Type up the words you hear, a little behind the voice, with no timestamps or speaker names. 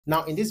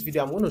Now in this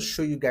video, I'm going to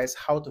show you guys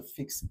how to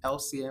fix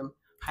LCM,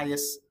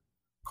 highest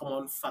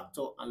common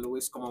factor and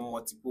lowest common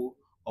multiple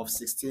of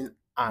 16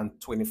 and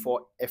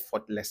 24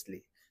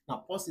 effortlessly.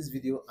 Now pause this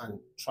video and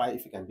try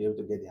if you can be able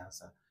to get the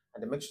answer.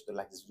 And then make sure to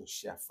like this video,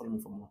 share, follow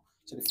me for more.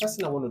 So the first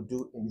thing I want to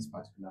do in this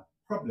particular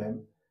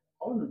problem,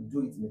 I want to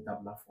do it in a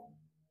tabular form.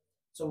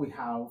 So we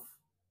have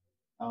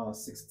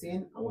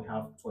 16 and we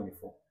have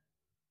 24.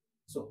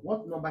 So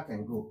what number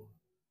can go?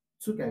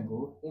 2 can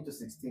go into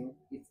 16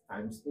 8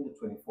 times, into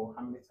 24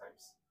 how many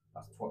times?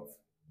 That's 12.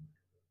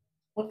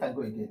 What can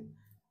go again?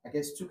 I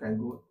guess 2 can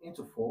go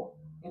into 4,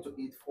 into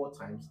 8 4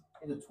 times,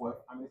 into 12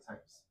 how many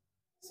times?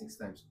 6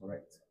 times,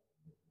 correct.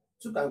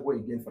 2 can go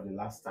again for the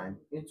last time,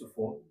 into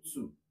 4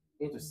 2,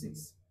 into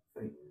 6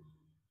 3.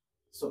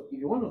 So if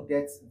you want to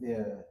get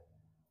the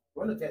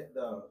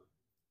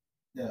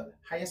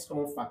highest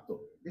common factor,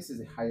 this is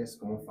the highest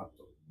common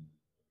factor.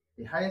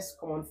 The highest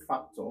common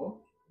factor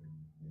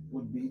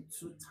would be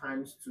 2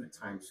 times 2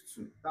 times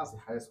 2. That's the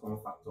highest common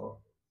factor,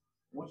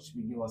 which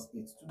will give us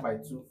 8. 2 by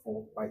 2,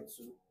 4 by 2,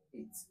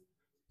 8.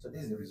 So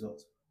this is the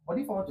result. But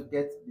if I want to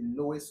get the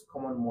lowest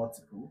common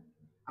multiple,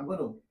 I'm going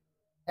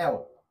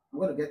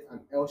to get an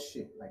L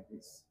shape like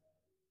this.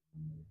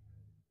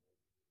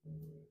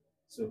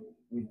 So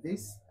with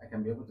this, I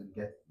can be able to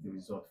get the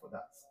result for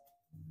that.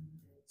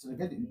 So to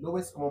get the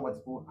lowest common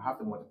multiple, I have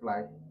to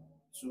multiply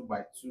 2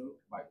 by 2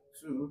 by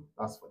 2.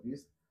 That's for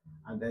this.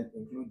 And then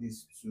include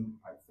this 2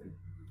 by 3.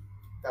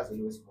 That's the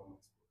lowest common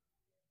multiple.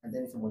 And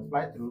then if you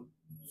multiply through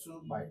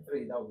 2 by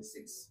 3, that will be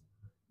 6.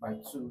 By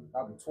 2,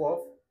 that will be 12.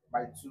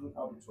 By 2,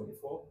 that will be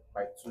 24.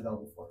 By 2, that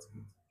will be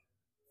 48.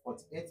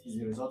 48 is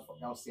the result for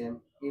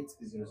LCM. 8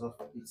 is the result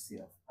for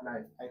HCF. And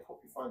I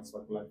hope you found this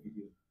particular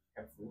video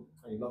helpful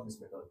and you love this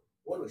method.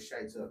 You want to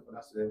share it to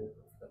other students.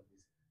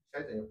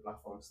 Share it on your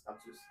platform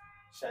status.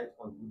 Share it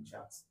on group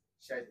chats.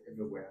 Share it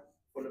everywhere.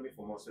 Follow me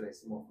for more so that you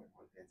see more of my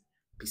content.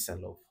 Peace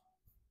and love.